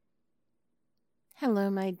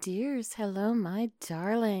Hello, my dears. Hello, my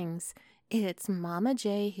darlings. It's Mama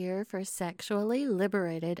J here for Sexually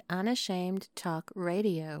Liberated, Unashamed Talk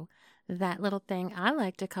Radio. That little thing I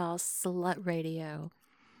like to call Slut Radio.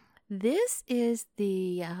 This is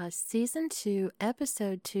the Season 2,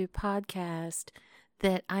 Episode 2 podcast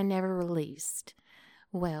that I never released.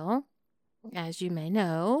 Well, as you may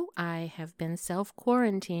know, I have been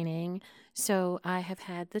self-quarantining, so I have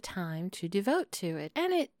had the time to devote to it,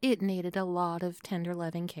 and it needed a lot of tender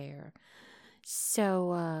loving care.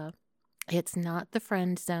 So, it's not the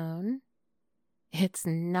friend zone. It's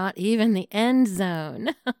not even the end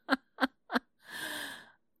zone.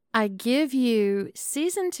 I give you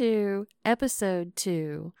Season 2, Episode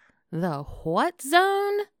 2, the What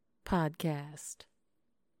Zone podcast.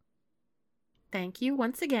 Thank you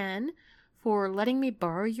once again for letting me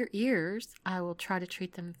borrow your ears. I will try to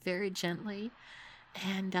treat them very gently,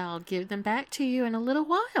 and I'll give them back to you in a little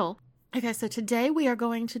while. Okay, so today we are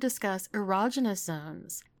going to discuss erogenous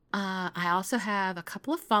zones. I also have a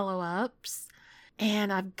couple of follow-ups,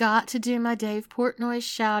 and I've got to do my Dave Portnoy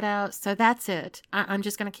shout-out, so that's it. I'm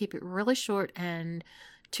just going to keep it really short and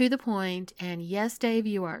to the point, and yes, Dave,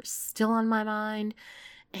 you are still on my mind.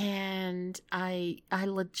 And I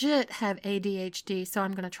legit have ADHD, so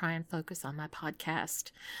I'm going to try and focus on my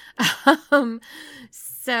podcast.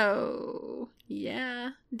 So,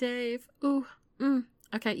 yeah, Dave.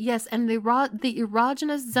 Okay, yes, and the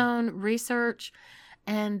erogenous zone research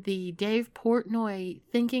and the Dave Portnoy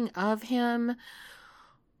thinking of him.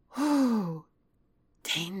 Whew,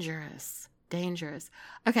 dangerous.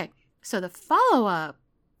 Okay, so the follow-up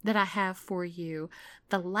that I have for you.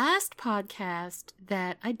 The last podcast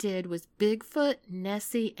that I did was Bigfoot,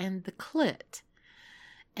 Nessie, and the Clit.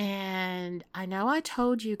 And I know I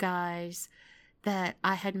told you guys that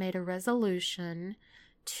I had made a resolution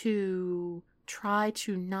to try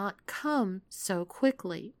to not come so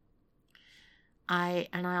quickly. I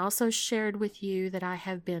also shared with you that I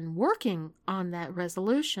have been working on that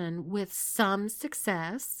resolution with some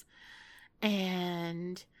success.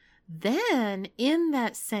 And then, in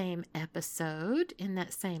that same episode, in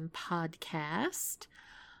that same podcast,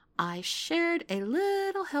 I shared a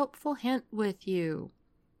little helpful hint with you.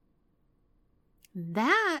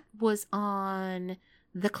 That was on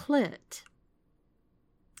the clit.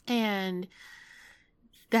 And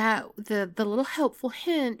that the little helpful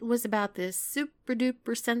hint was about this super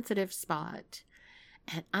duper sensitive spot.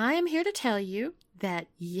 And I am here to tell you that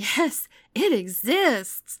yes, it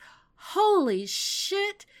exists. Holy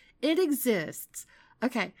shit. It exists.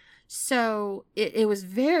 Okay, so it was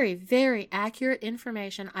very, very accurate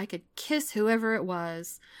information. I could kiss whoever it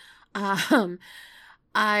was. When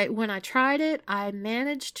I tried it, I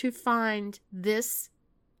managed to find this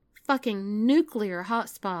fucking nuclear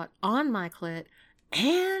hotspot on my clit.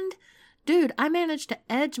 And, dude, I managed to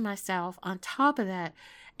edge myself on top of that.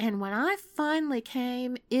 And when I finally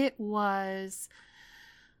came, it was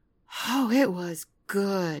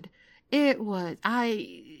good. It was,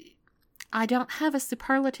 I don't have a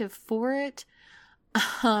superlative for it.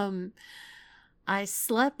 I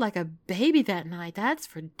slept like a baby that night. That's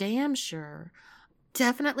for damn sure.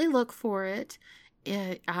 Definitely look for it.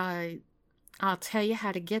 I'll tell you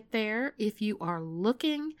how to get there if you are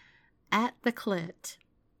looking at the clit.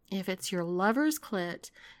 If it's your lover's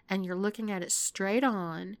clit and you're looking at it straight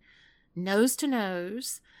on, nose to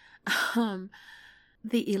nose,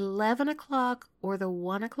 the 11 o'clock or the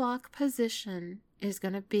 1 o'clock position is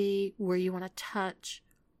going to be where you want to touch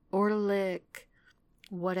or lick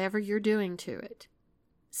whatever you're doing to it.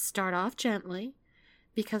 Start off gently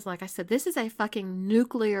because, like I said, this is a fucking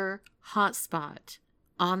nuclear hotspot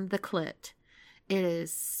on the clit. It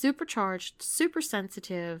is supercharged, super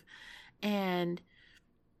sensitive, and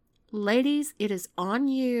ladies, it is on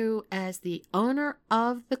you as the owner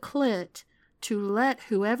of the clit to let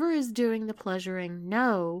whoever is doing the pleasuring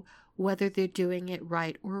know whether they're doing it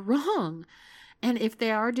right or wrong. And if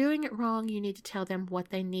they are doing it wrong, you need to tell them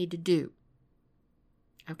what they need to do.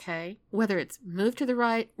 Okay? Whether it's move to the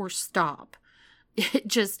right or stop.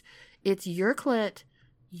 It's your clit.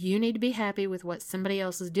 You need to be happy with what somebody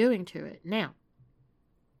else is doing to it. Now,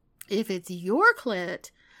 if it's your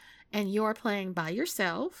clit and you're playing by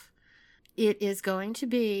yourself, it is going to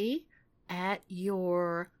be at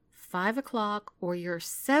your 5 o'clock or your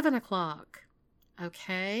 7 o'clock.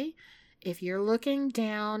 Okay? If you're looking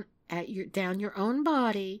down your own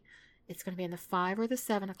body, it's going to be in the 5 or the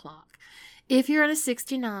 7 o'clock. If you're in a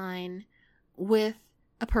 69 with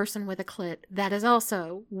a person with a clit, that is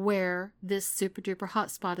also where this super duper hot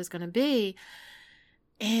spot is going to be.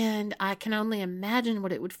 And I can only imagine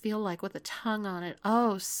what it would feel like with a tongue on it.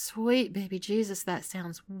 Oh, sweet baby Jesus, that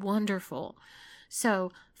sounds wonderful.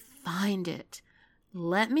 So find it.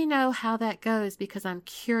 Let me know how that goes because I'm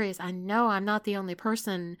curious. I know I'm not the only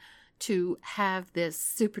person to have this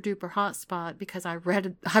super duper hotspot because I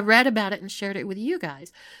read about it and shared it with you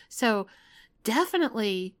guys. So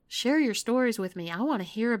definitely share your stories with me. I want to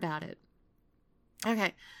hear about it.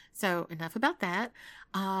 Okay, so enough about that.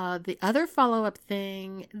 The other follow-up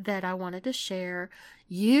thing that I wanted to share,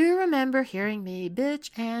 you remember hearing me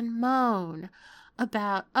bitch and moan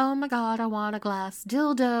about, oh my God, I want a glass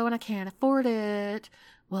dildo and I can't afford it.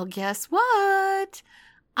 Well, guess what?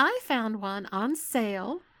 I found one on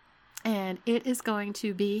sale and it is going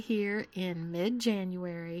to be here in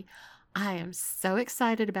mid-January. I am so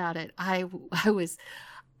excited about it. I was,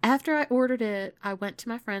 after I ordered it, I went to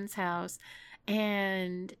my friend's house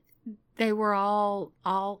and they were all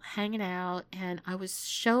hanging out and I was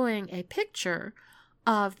showing a picture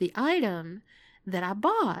of the item that I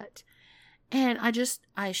bought. And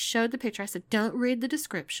I showed the picture. I said, don't read the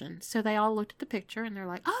description. So they all looked at the picture and they're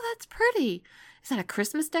like, oh, that's pretty. Is that a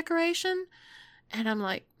Christmas decoration? And I'm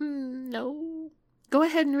like, no. Go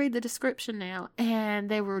ahead and read the description now. And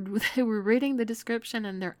they were reading the description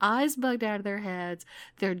and their eyes bugged out of their heads.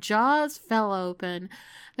 Their jaws fell open.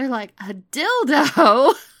 They're like, a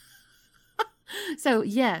dildo? So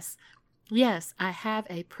yes, I have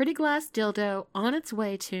a pretty glass dildo on its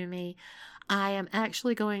way to me. I am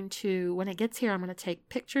actually going to, when it gets here, I'm going to take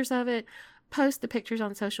pictures of it, post the pictures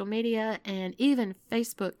on social media, and even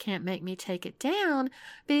Facebook can't make me take it down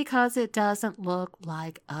because it doesn't look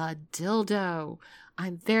like a dildo.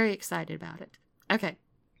 I'm very excited about it. Okay,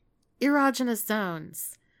 erogenous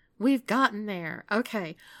zones. We've gotten there.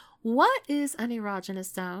 Okay, what is an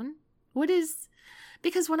erogenous zone?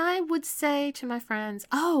 Because when I would say to my friends,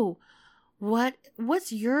 oh,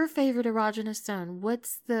 what's your favorite erogenous zone?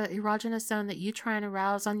 What's the erogenous zone that you try and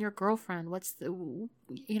arouse on your girlfriend? What's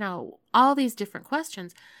all these different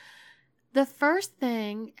questions. The first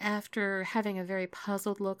thing after having a very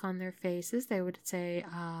puzzled look on their faces, they would say,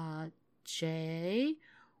 Jay,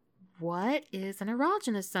 what is an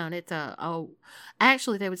erogenous zone? It's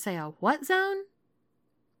actually they would say a what zone?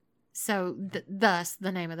 So thus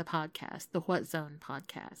the name of the podcast, the What Zone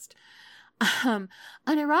podcast. An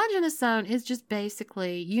erogenous zone is just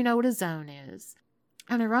basically, you know what a zone is.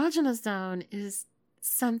 An erogenous zone is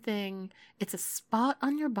it's a spot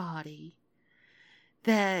on your body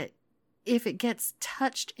that if it gets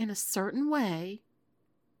touched in a certain way,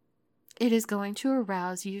 it is going to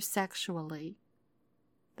arouse you sexually.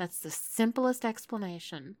 That's the simplest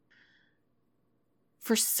explanation.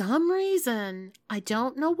 For some reason, I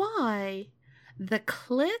don't know why, the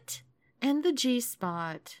clit and the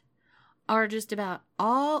G-spot are just about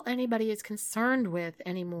all anybody is concerned with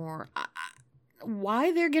anymore.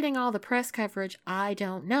 Why they're getting all the press coverage, I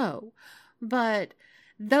don't know. But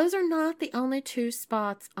those are not the only two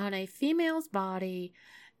spots on a female's body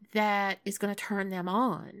that is going to turn them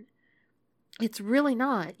on. It's really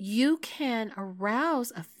not. You can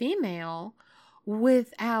arouse a female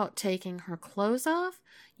without taking her clothes off.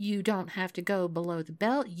 You don't have to go below the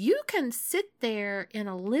belt. You can sit there in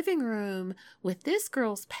a living room with this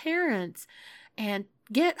girl's parents and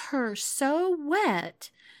get her so wet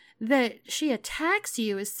that she attacks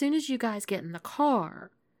you as soon as you guys get in the car.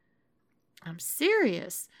 I'm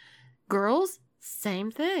serious. Girls, same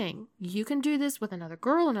thing. You can do this with another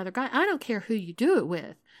girl, another guy. I don't care who you do it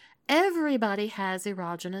with. Everybody has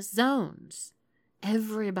erogenous zones.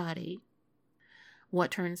 Everybody. What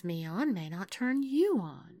turns me on may not turn you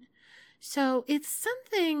on. So it's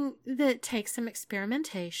something that takes some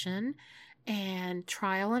experimentation and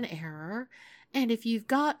trial and error. And if you've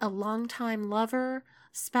got a longtime lover,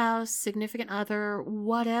 spouse, significant other,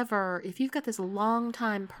 whatever, if you've got this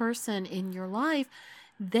longtime person in your life,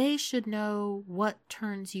 they should know what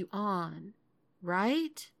turns you on,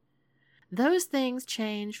 right? Those things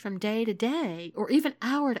change from day to day or even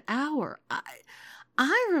hour to hour.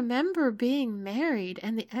 I remember being married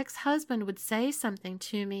and the ex-husband would say something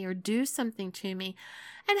to me or do something to me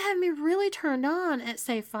and have me really turned on at,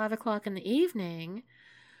 say, 5 o'clock in the evening.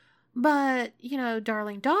 But,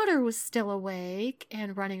 darling daughter was still awake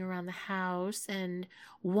and running around the house and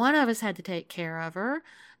one of us had to take care of her.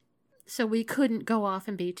 So we couldn't go off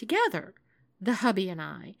and be together, the hubby and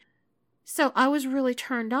I. So I was really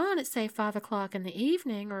turned on at, say, 5 o'clock in the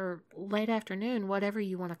evening or late afternoon, whatever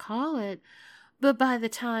you want to call it. But by the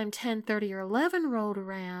time 10:30 or 11 rolled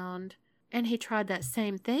around and he tried that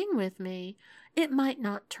same thing with me, it might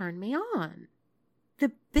not turn me on.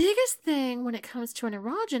 The biggest thing when it comes to an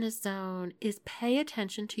erogenous zone is pay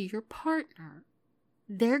attention to your partner.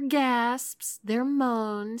 Their gasps, their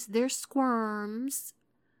moans, their squirms,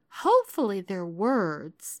 hopefully their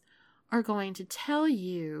words are going to tell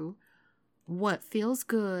you what feels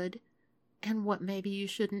good and what maybe you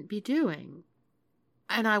shouldn't be doing.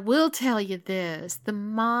 And I will tell you this, the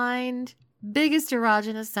mind, biggest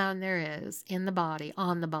erogenous zone there is in the body,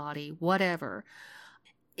 on the body, whatever.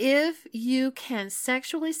 If you can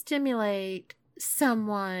sexually stimulate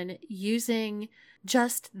someone using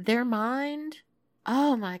just their mind,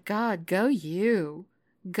 oh my God, go you.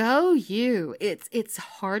 Go you. It's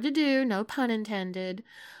hard to do, no pun intended.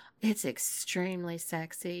 It's extremely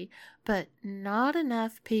sexy, but not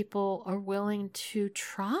enough people are willing to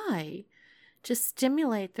try to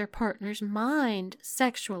stimulate their partner's mind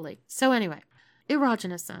sexually. So anyway,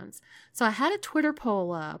 erogenous zones. So I had a Twitter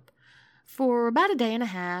poll up for about a day and a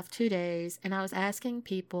half, 2 days, and I was asking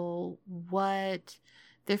people what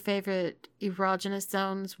their favorite erogenous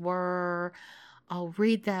zones were. I'll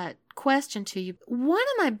read that question to you. One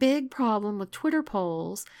of my big problem with Twitter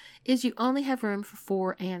polls is you only have room for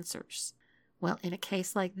 4 answers. Well, in a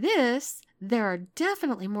case like this, there are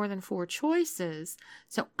definitely more than 4 choices.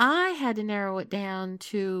 So I had to narrow it down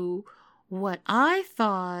to what I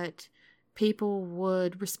thought people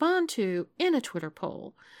would respond to in a Twitter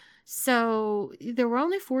poll. So there were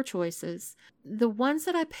only 4 choices. The ones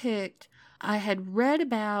that I picked, I had read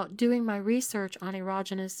about doing my research on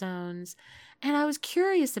erogenous zones, and I was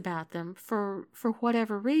curious about them for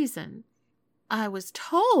whatever reason. I was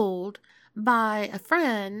told by a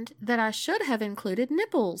friend that I should have included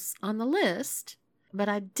nipples on the list, but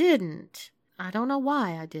I didn't. I don't know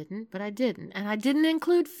why I didn't, but I didn't. And I didn't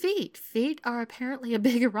include feet. Feet are apparently a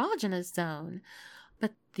big erogenous zone.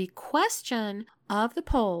 But the question of the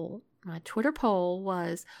poll, my Twitter poll,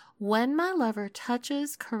 was, when my lover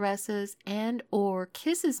touches, caresses, and or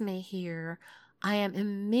kisses me here, I am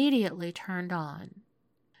immediately turned on.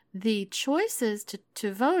 The choices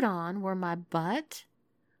to vote on were my butt,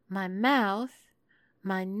 my mouth,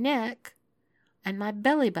 my neck, and my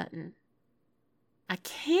belly button. I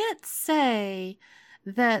can't say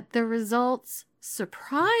that the results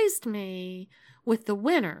surprised me with the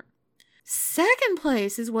winner. Second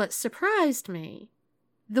place is what surprised me.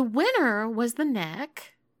 The winner was the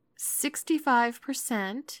neck.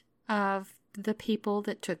 65% of the people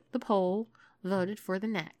that took the poll voted for the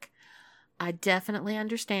neck. I definitely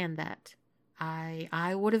understand that.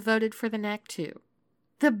 I would have voted for the neck too.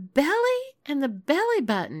 The belly and the belly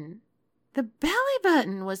button. The belly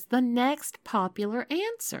button was the next popular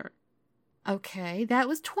answer. Okay, that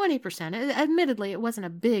was 20%. Admittedly, it wasn't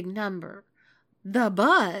a big number. The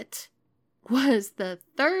butt was the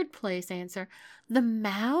third place answer. The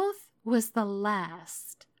mouth was the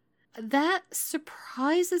last. That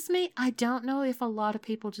surprises me. I don't know if a lot of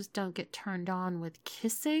people just don't get turned on with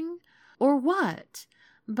kissing or what.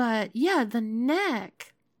 But yeah, the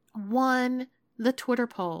neck won the Twitter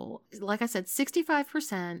poll. Like I said,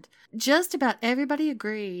 65%. Just about everybody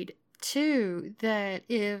agreed, too, that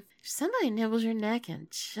if somebody nibbles your neck in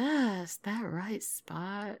just that right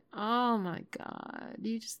spot, oh my God,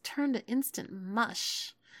 you just turn to instant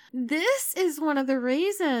mush. This is one of the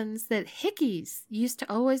reasons that hickeys used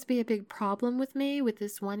to always be a big problem with me with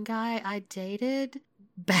this one guy I dated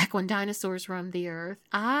back when dinosaurs roamed the earth.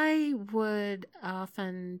 I would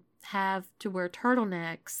often have to wear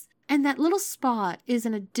turtlenecks, and that little spot is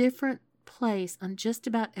in a different place on just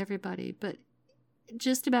about everybody, but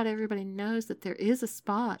just about everybody knows that there is a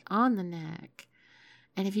spot on the neck.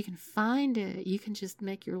 And if you can find it, you can just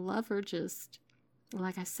make your lover just,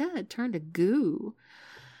 like I said, turn to goo.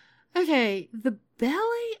 Okay, the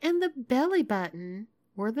belly and the belly button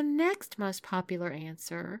were the next most popular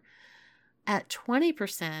answer at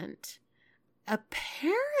 20%.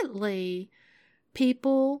 Apparently,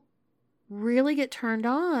 people really get turned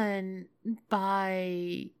on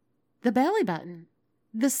by the belly button.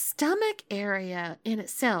 The stomach area in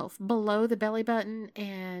itself, below the belly button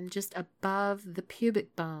and just above the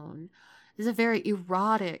pubic bone, is a very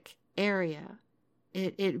erotic area.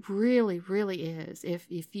 It really, really is.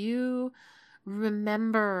 If you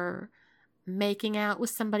remember making out with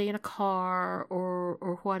somebody in a car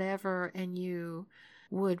or whatever, and you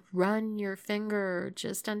would run your finger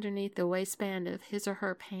just underneath the waistband of his or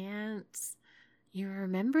her pants, you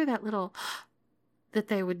remember that little that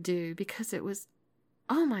they would do, because it was,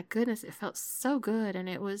 oh my goodness, it felt so good, and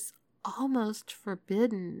it was almost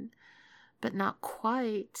forbidden, but not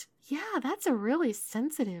quite. Yeah, that's a really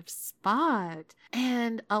sensitive spot.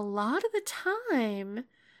 And a lot of the time,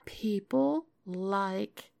 people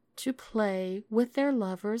like to play with their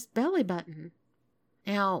lover's belly button.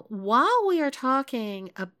 Now, while we are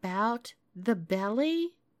talking about the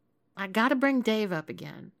belly, I gotta bring Dave up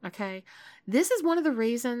again, okay? This is one of the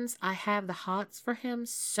reasons I have the hots for him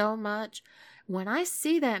so much, When I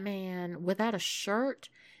see that man without a shirt,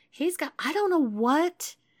 he's got, I don't know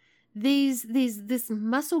what this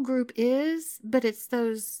muscle group is, but it's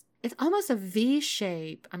almost a V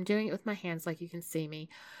shape. I'm doing it with my hands like you can see me.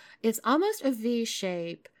 It's almost a V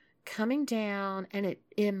shape coming down, and it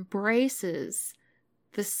embraces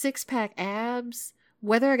the six-pack abs,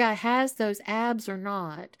 whether a guy has those abs or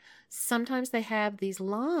not. Sometimes they have these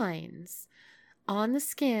lines on the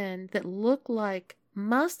skin that look like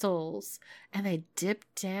muscles, and they dip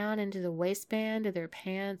down into the waistband of their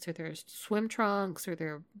pants or their swim trunks or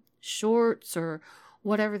their shorts or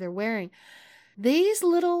whatever they're wearing. These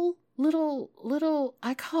little,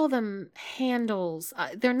 I call them handles.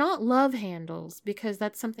 They're not love handles because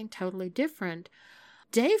that's something totally different.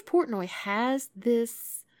 Dave Portnoy has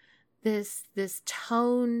this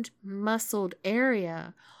toned, muscled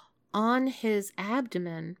area on his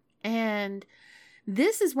abdomen, and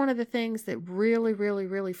this is one of the things that really, really,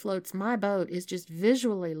 really floats my boat, is just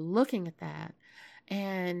visually looking at that.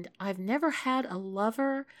 And I've never had a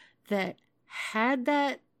lover that had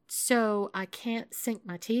that, so I can't sink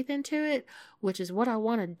my teeth into it, which is what I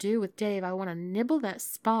want to do with Dave. I want to nibble that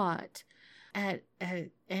spot.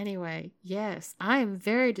 Anyway, yes, I am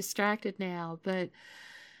very distracted now, but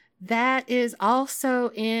that is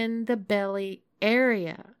also in the belly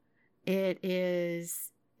area.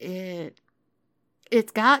 It's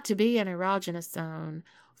got to be an erogenous zone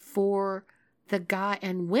for the guy,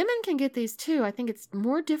 and women can get these too. I think it's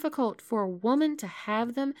more difficult for a woman to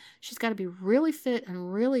have them. She's got to be really fit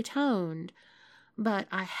and really toned. But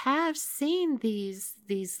I have seen these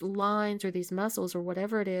lines or these muscles or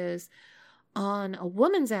whatever it is on a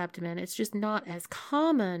woman's abdomen. It's just not as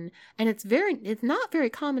common, and it's not very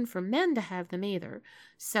common for men to have them either.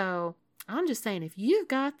 So I'm just saying, if you've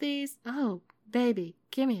got these, oh baby,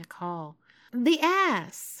 give me a call. The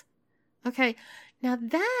ass. Okay, now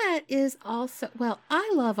that is also, well,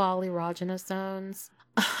 I love all erogenous zones.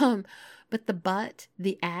 But the butt,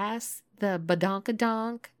 the ass, the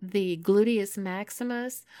badonkadonk, the gluteus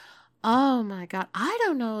maximus, oh my God, I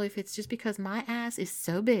don't know if it's just because my ass is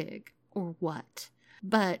so big or what,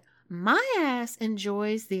 but my ass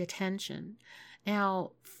enjoys the attention.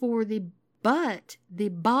 Now, for the butt, the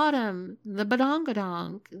bottom, the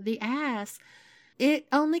badonkadonk, the ass, it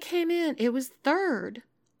only came in, it was third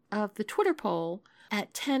of the Twitter poll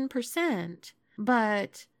at 10%,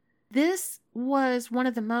 but this was one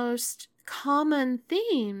of the most common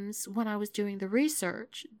themes when I was doing the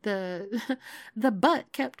research. The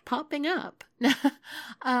butt kept popping up.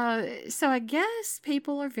 So I guess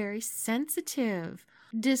people are very sensitive,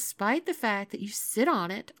 despite the fact that you sit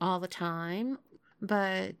on it all the time.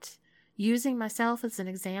 But using myself as an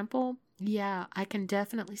example, yeah, I can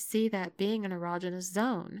definitely see that being an erogenous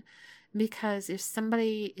zone. Because if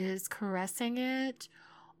somebody is caressing it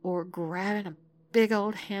or grabbing a big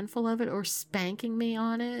old handful of it or spanking me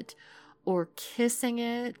on it or kissing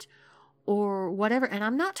it or whatever, and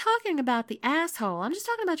I'm not talking about the asshole, I'm just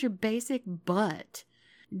talking about your basic butt,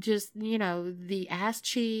 just, the ass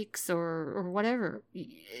cheeks or whatever,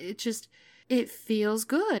 it feels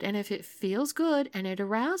good. And if it feels good and it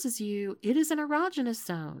arouses you, it is an erogenous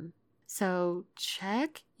zone. So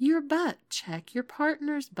check your butt, check your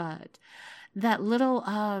partner's butt. That little,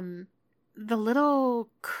 the little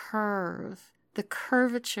curve, the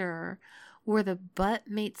curvature where the butt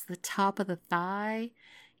meets the top of the thigh,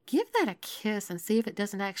 give that a kiss and see if it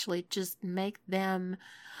doesn't actually just make them,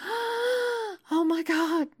 oh my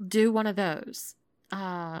God, do one of those.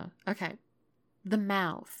 Okay. The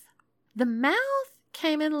mouth. The mouth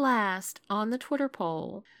came in last on the Twitter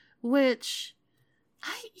poll, which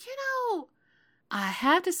I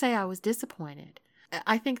have to say I was disappointed.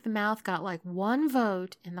 I think the mouth got like one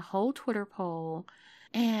vote in the whole Twitter poll.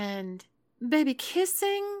 And baby,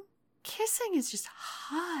 kissing is just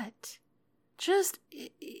hot. Just,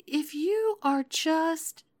 if you are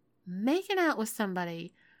just making out with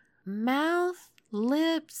somebody, mouth,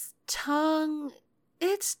 lips, tongue,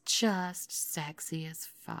 it's just sexy as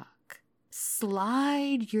fuck.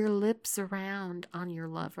 Slide your lips around on your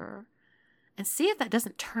lover and see if that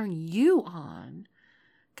doesn't turn you on.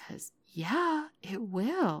 'Cause, yeah, it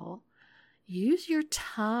will. Use your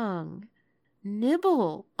tongue.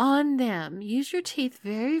 Nibble on them. Use your teeth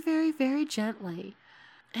very, very, very gently.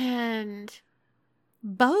 And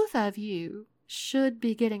both of you should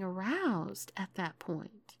be getting aroused at that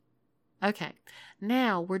point. Okay,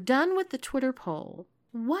 now we're done with the Twitter poll.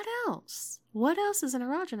 What else? What else is an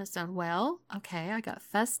erogenous zone? Well, okay, I got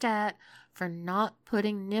fussed at for not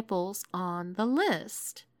putting nipples on the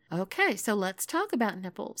list. Okay, so let's talk about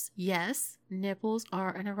nipples. Yes, nipples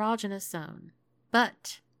are an erogenous zone.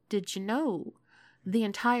 But did you know the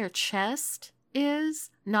entire chest is,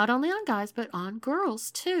 not only on guys, but on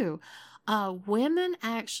girls too. Women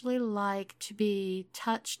actually like to be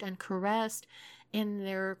touched and caressed in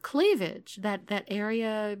their cleavage, that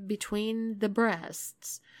area between the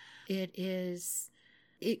breasts. It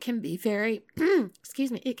can be very,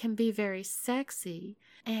 excuse me, it can be very sexy.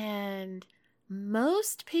 And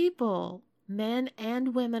most people, men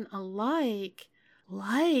and women alike,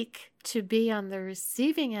 like to be on the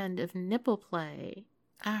receiving end of nipple play.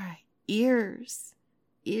 All right, ears.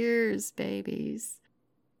 Ears, babies.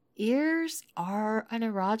 Ears are an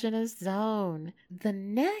erogenous zone. The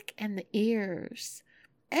neck and the ears,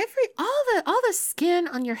 all the skin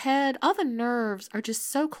on your head, all the nerves are just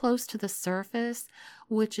so close to the surface,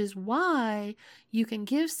 which is why you can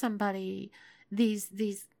give somebody these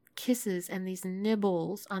kisses and these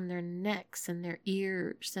nibbles on their necks and their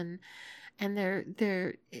ears, and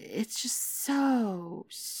they're it's just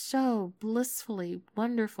so blissfully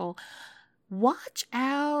wonderful. Watch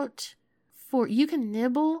out for, you can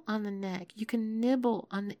nibble on the neck, you can nibble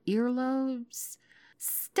on the earlobes.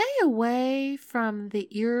 Stay away from the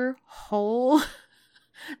ear hole,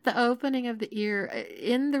 the opening of the ear.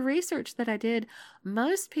 In the research that I did,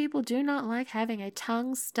 most people do not like having a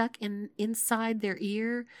tongue stuck inside their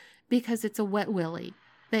ear because it's a wet willy.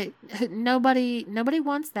 Nobody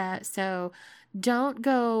wants that. So don't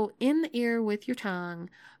go in the ear with your tongue,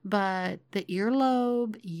 but the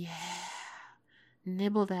earlobe, yeah,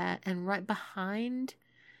 nibble that. And right behind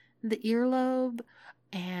the earlobe,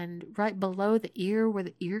 and right below the ear where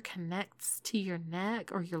the ear connects to your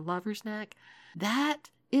neck or your lover's neck, that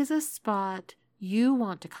is a spot you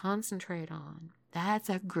want to concentrate on. That's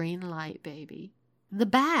a green light, baby. The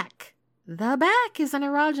back. The back is an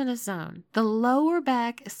erogenous zone. The lower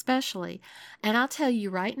back especially. And I'll tell you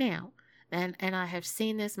right now, and I have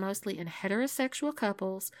seen this mostly in heterosexual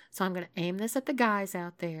couples, so I'm going to aim this at the guys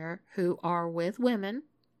out there who are with women.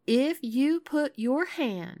 If you put your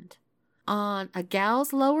hand on a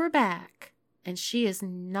gal's lower back and she is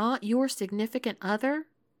not your significant other,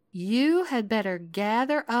 you had better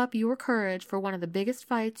gather up your courage for one of the biggest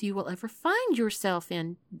fights you will ever find yourself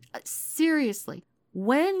in. Seriously,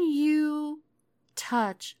 when you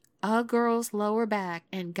touch a girl's lower back,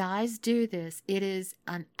 and guys do this, it is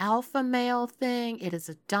an alpha male thing, it is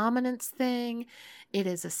a dominance thing, it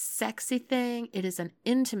is a sexy thing, it is an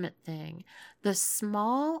intimate thing. The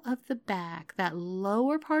small of the back, that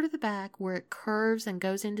lower part of the back where it curves and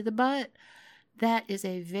goes into the butt, that is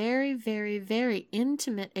a very, very, very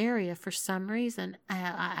intimate area for some reason.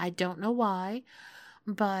 I don't know why,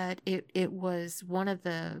 but it was one of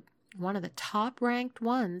the top ranked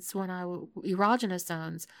ones erogenous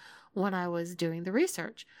zones when I was doing the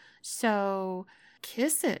research. So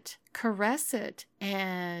kiss it, caress it,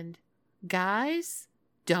 and guys,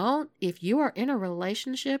 if you are in a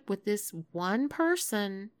relationship with this one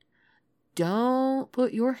person, don't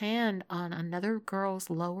put your hand on another girl's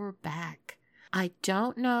lower back. I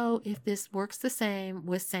don't know if this works the same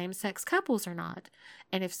with same-sex couples or not.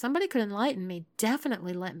 And if somebody could enlighten me,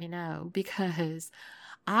 definitely let me know, because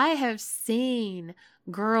I have seen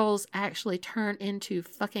girls actually turn into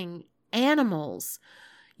fucking animals.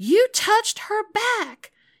 You touched her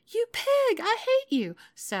back! You pig! I hate you!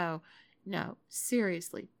 So, no,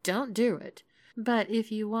 seriously, don't do it. But if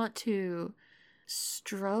you want to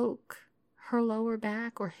stroke her lower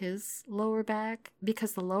back or his lower back,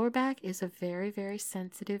 because the lower back is a very, very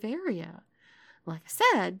sensitive area. Like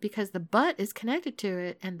I said, because the butt is connected to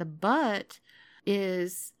it, and the butt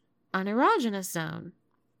is an erogenous zone.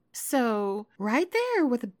 So right there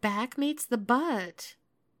where the back meets the butt,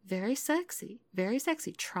 very sexy, very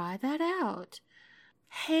sexy. Try that out.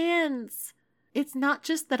 Hands. It's not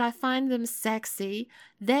just that I find them sexy.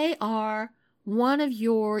 They are one of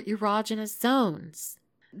your erogenous zones.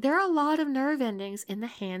 There are a lot of nerve endings in the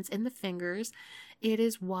hands and the fingers. It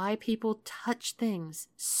is why people touch things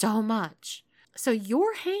so much. So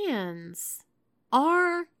your hands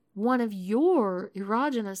are one of your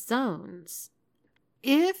erogenous zones.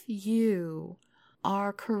 If you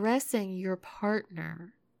are caressing your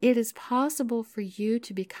partner, it is possible for you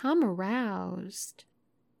to become aroused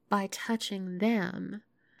by touching them.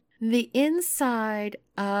 The inside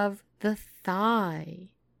of the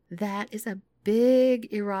thigh, that is a big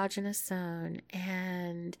erogenous zone.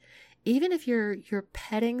 And even if you're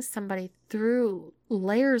petting somebody through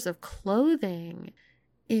layers of clothing,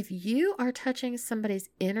 if you are touching somebody's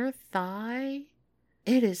inner thigh,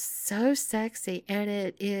 it is so sexy, and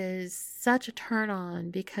it is such a turn on,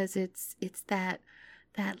 because it's that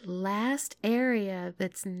last area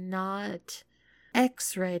that's not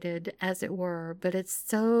X-rated, as it were, but it's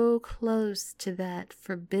so close to that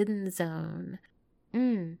forbidden zone.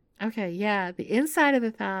 Okay, yeah, the inside of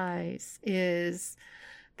the thighs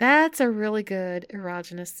that's a really good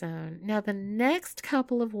erogenous zone. Now, the next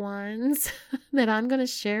couple of ones that I'm going to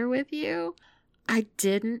share with you, I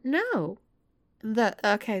didn't know.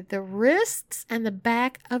 The wrists and the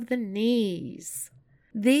back of the knees.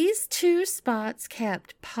 These two spots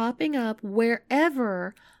kept popping up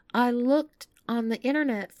wherever I looked on the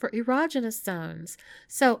internet for erogenous zones.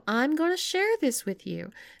 So I'm going to share this with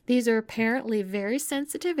you. These are apparently very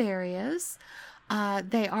sensitive areas.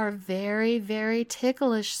 They are very, very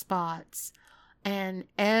ticklish spots. And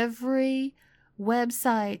every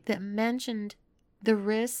website that mentioned the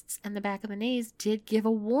wrists and the back of the knees did give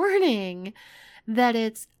a warning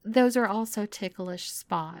that those are also ticklish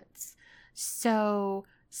spots. So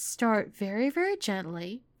start very, very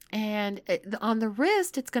gently. And on the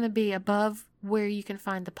wrist, it's going to be above where you can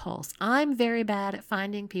find the pulse. I'm very bad at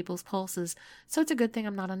finding people's pulses, so it's a good thing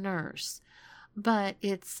I'm not a nurse. But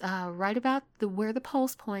it's right about where the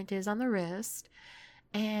pulse point is on the wrist.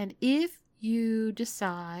 And if you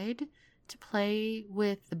decide to play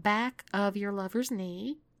with the back of your lover's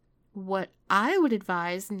knee, what I would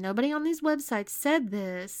advise, nobody on these websites said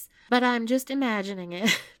this, but I'm just imagining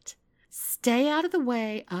it. Stay out of the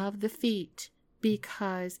way of the feet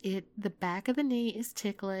because the back of the knee is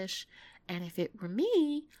ticklish, and if it were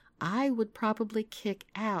me, I would probably kick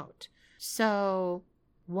out. So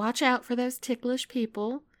watch out for those ticklish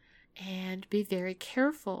people and be very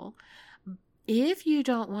careful. If you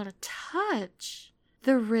don't want to touch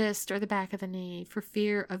the wrist or the back of the knee for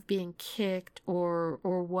fear of being kicked or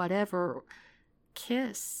whatever,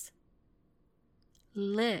 kiss,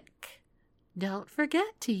 lick. Don't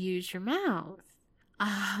forget to use your mouth.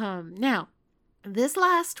 Now, this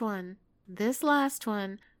last one,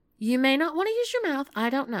 you may not want to use your mouth. I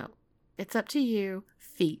don't know. It's up to you.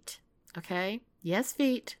 Feet. Okay? Yes,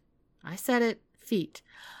 feet. I said it. Feet.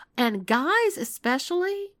 And guys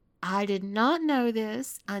especially, I did not know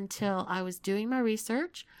this until I was doing my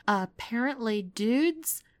research. Apparently,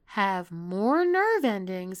 dudes have more nerve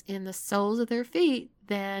endings in the soles of their feet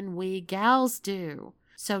than we gals do.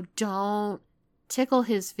 So don't tickle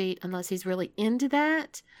his feet unless he's really into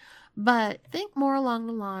that. But think more along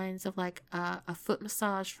the lines of like a foot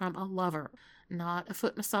massage from a lover. Not a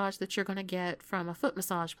foot massage that you're going to get from a foot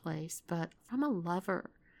massage place, but from a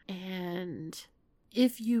lover. And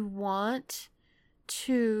if you want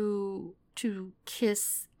to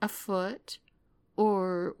kiss a foot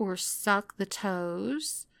or suck the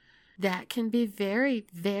toes, that can be very,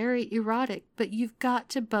 very erotic, but you've got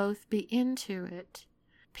to both be into it.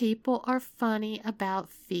 People are funny about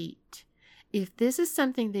feet. If this is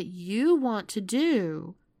something that you want to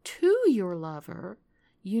do to your lover,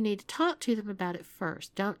 you need to talk to them about it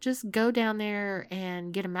first. Don't just go down there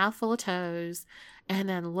and get a mouthful of toes and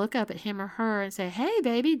then look up at him or her and say, "Hey,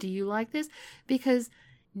 baby, do you like this?" Because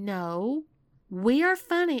no, we are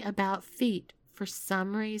funny about feet for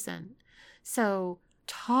some reason. So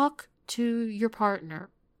talk to your partner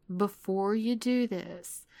before you do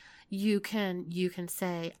this. You can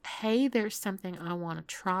say, "Hey, there's something I want to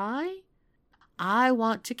try. I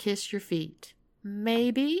want to kiss your feet."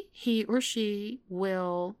 Maybe he or she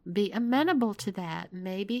will be amenable to that.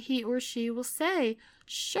 Maybe he or she will say,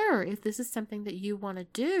 "Sure, if this is something that you want to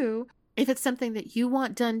do, if it's something that you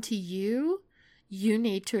want done to you, you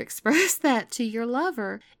need to express that to your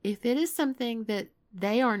lover. If it is something that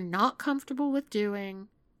they are not comfortable with doing,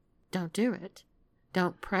 don't do it.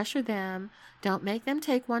 Don't pressure them. Don't make them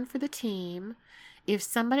take one for the team. If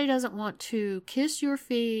somebody doesn't want to kiss your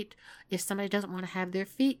feet, if somebody doesn't want to have their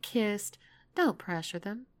feet kissed, don't pressure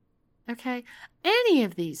them, okay? Any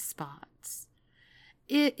of these spots.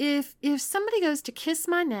 If somebody goes to kiss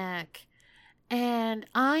my neck and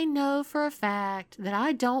I know for a fact that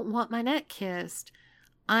I don't want my neck kissed,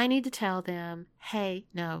 I need to tell them, "Hey,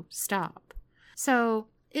 no, stop." So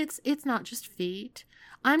it's not just feet.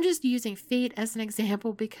 I'm just using feet as an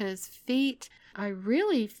example because feet, I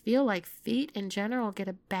really feel like feet in general get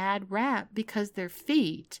a bad rap because they're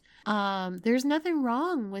feet. There's nothing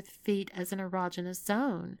wrong with feet as an erogenous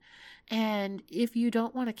zone. And if you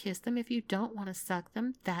don't want to kiss them, if you don't want to suck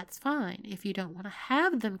them, that's fine. If you don't want to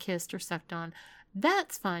have them kissed or sucked on,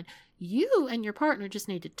 that's fine. You and your partner just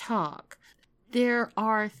need to talk. There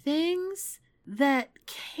are things that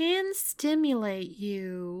can stimulate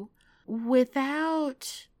you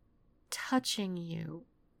without touching you.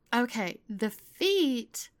 Okay, the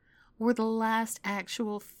feet were the last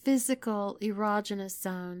actual physical erogenous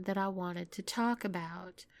zone that I wanted to talk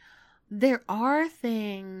about. There are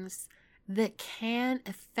things that can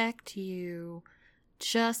affect you,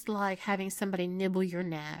 just like having somebody nibble your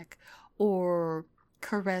neck or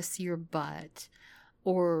caress your butt.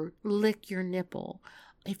 or lick your nipple.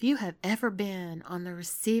 If you have ever been on the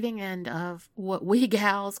receiving end of what we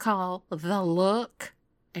gals call the look,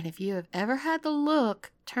 and if you have ever had the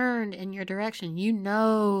look turned in your direction, you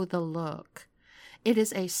know the look. It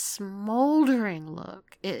is a smoldering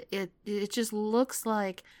look. It just looks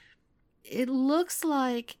like,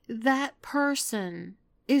 that person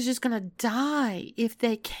is just going to die if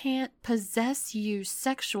they can't possess you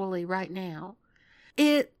sexually right now.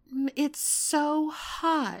 It's so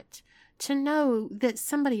hot to know that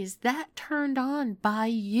somebody is that turned on by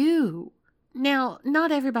you. Now,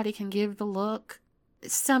 not everybody can give the look.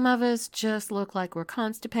 Some of us just look like we're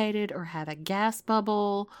constipated or have a gas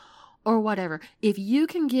bubble or whatever. If you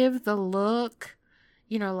can give the look,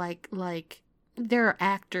 like there are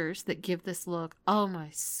actors that give this look. Oh, my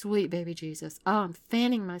sweet baby Jesus. Oh, I'm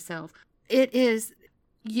fanning myself. It is,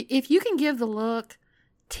 if you can give the look,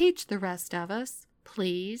 teach the rest of us,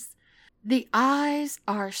 please. The eyes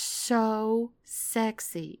are so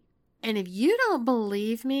sexy. And if you don't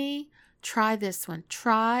believe me, try this one.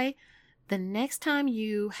 Try the next time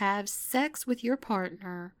you have sex with your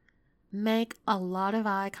partner, make a lot of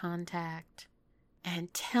eye contact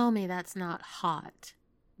and tell me that's not hot.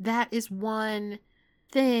 That is one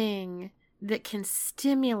thing that can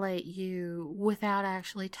stimulate you without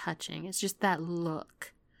actually touching. It's just that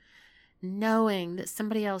look. Knowing that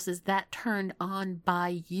somebody else is that turned on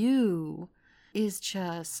by you is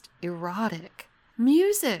just erotic.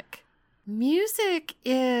 Music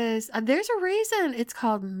is, there's a reason it's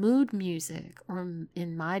called mood music, or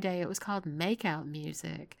in my day it was called makeout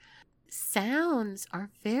music. Sounds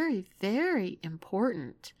are very, very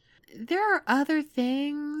important. There are other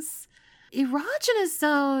things. Erogenous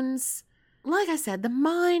zones, like I said, the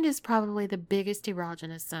mind is probably the biggest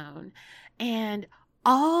erogenous zone. And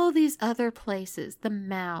all these other places, the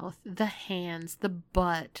mouth, the hands, the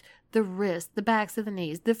butt, the wrist, the backs of the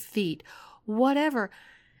knees, the feet, whatever.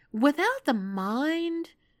 Without the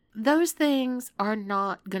mind, those things are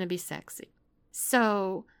not going to be sexy.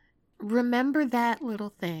 So remember that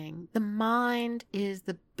little thing. The mind is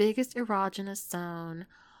the biggest erogenous zone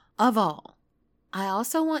of all. I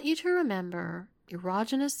also want you to remember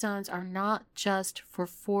erogenous zones are not just for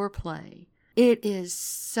foreplay. It is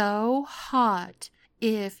so hot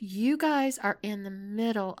if you guys are in the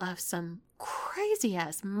middle of some crazy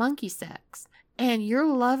ass monkey sex and your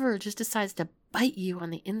lover just decides to bite you on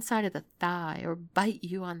the inside of the thigh or bite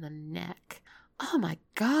you on the neck. Oh my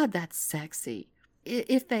God, that's sexy.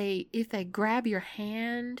 If they grab your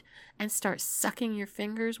hand and start sucking your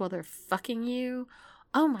fingers while they're fucking you,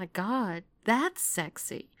 oh my God, that's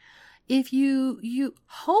sexy. If you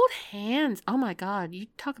hold hands, oh my God, you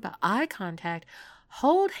talk about eye contact,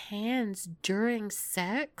 hold hands during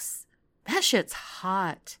sex, that shit's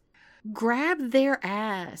hot. Grab their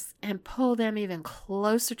ass and pull them even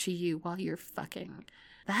closer to you while you're fucking.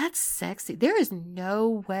 That's sexy. There is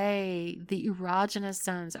no way the erogenous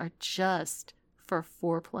zones are just for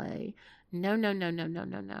foreplay. No.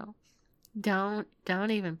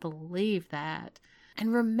 Don't even believe that.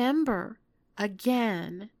 And remember,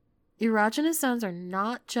 again, erogenous zones are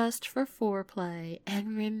not just for foreplay.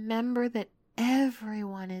 And remember that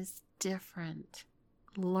everyone is different.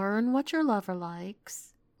 Learn what your lover likes.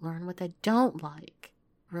 Learn what they don't like.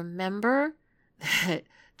 Remember that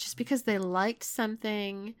just because they liked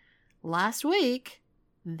something last week,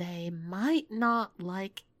 they might not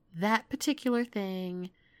like that particular thing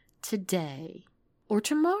today or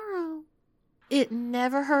tomorrow. It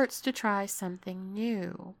never hurts to try something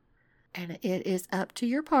new. And it is up to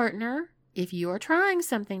your partner. If you are trying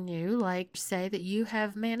something new, like say that you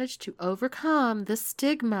have managed to overcome the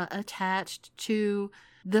stigma attached to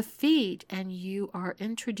the feet and you are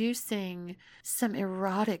introducing some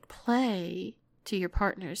erotic play to your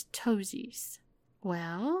partner's toesies,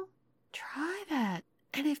 well, try that.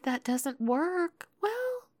 And if that doesn't work,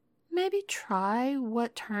 well, maybe try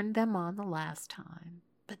what turned them on the last time.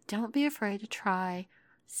 But don't be afraid to try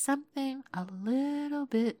something a little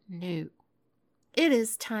bit new. It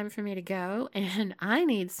is time for me to go, and I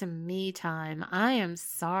need some me time. I am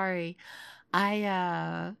sorry.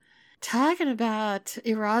 Talking about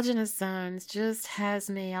erogenous zones just has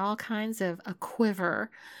me all kinds of a quiver.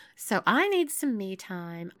 So I need some me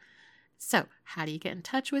time. So how do you get in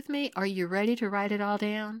touch with me? Are you ready to write it all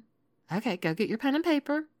down? Okay, go get your pen and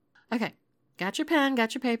paper. Okay, got your pen,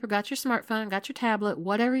 got your paper, got your smartphone, got your tablet,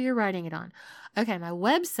 whatever you're writing it on. Okay, my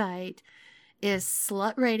website is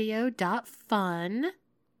slutradio.fun.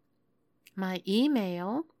 My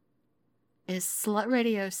email is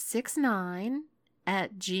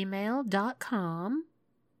slutradio69@gmail.com.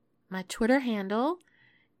 My Twitter handle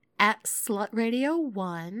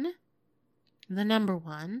 @slutradio1. the number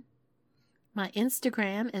 1. My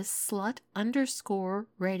Instagram is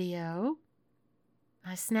slut_radio.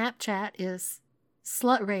 My Snapchat is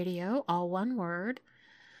slutradio, all one word.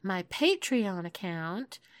 My Patreon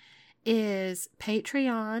account is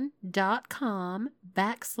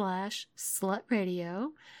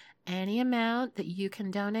patreon.com/slutradio. Any amount that you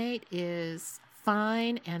can donate is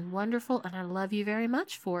fine and wonderful, and I love you very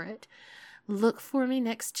much for it. Look for me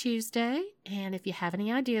next Tuesday, and if you have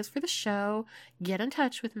any ideas for the show, get in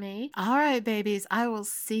touch with me. All right, babies, I will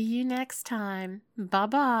see you next time.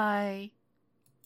 Bye-bye.